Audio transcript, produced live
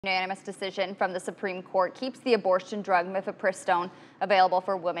Unanimous decision from the Supreme Court keeps the abortion drug mifepristone available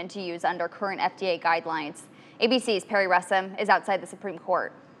for women to use under current FDA guidelines. ABC's Perry Russum is outside the Supreme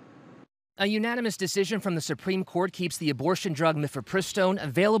Court. A unanimous decision from the Supreme Court keeps the abortion drug mifepristone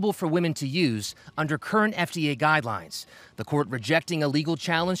available for women to use under current FDA guidelines. The court rejecting a legal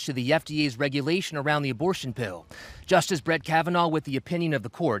challenge to the FDA's regulation around the abortion pill. Justice Brett Kavanaugh with the opinion of the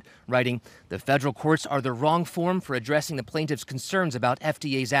court, writing, "The federal courts are the wrong forum for addressing the plaintiff's concerns about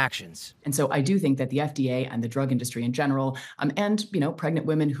FDA's actions." And so I do think that the FDA and the drug industry in general, and pregnant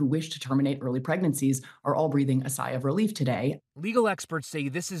women who wish to terminate early pregnancies are all breathing a sigh of relief today. Legal experts say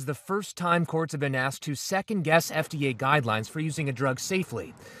this is the first time courts have been asked to second-guess FDA guidelines for using a drug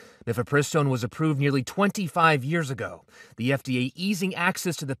safely. Mifepristone was approved nearly 25 years ago, the FDA easing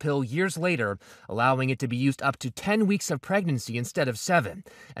access to the pill years later, allowing it to be used up to 10 weeks of pregnancy instead of 7,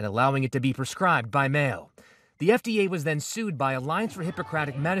 and allowing it to be prescribed by mail. The FDA was then sued by Alliance for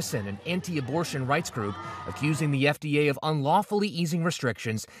Hippocratic Medicine, an anti-abortion rights group, accusing the FDA of unlawfully easing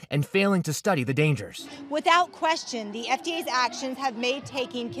restrictions and failing to study the dangers. Without question, the FDA's actions have made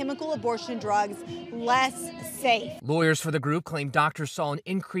taking chemical abortion drugs less safe. Lawyers for the group claim doctors saw an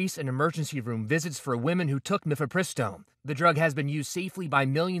increase in emergency room visits for women who took mifepristone. The drug has been used safely by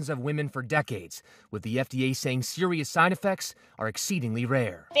millions of women for decades, with the FDA saying serious side effects are exceedingly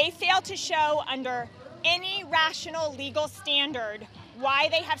rare. They fail to show under any rational legal standard why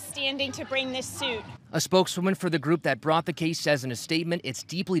they have standing to bring this suit. A spokeswoman for the group that brought the case says in a statement, "It's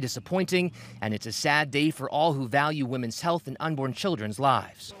deeply disappointing and it's a sad day for all who value women's health and unborn children's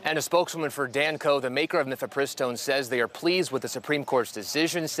lives." And a spokeswoman for Danco, the maker of mifepristone, says they are pleased with the Supreme Court's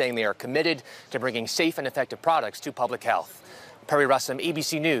decision, saying they are committed to bringing safe and effective products to public health. Perry Russum,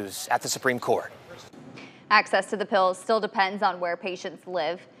 ABC News at the Supreme Court. Access to the pills still depends on where patients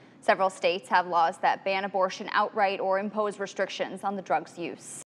live. Several states have laws that ban abortion outright or impose restrictions on the drug's use.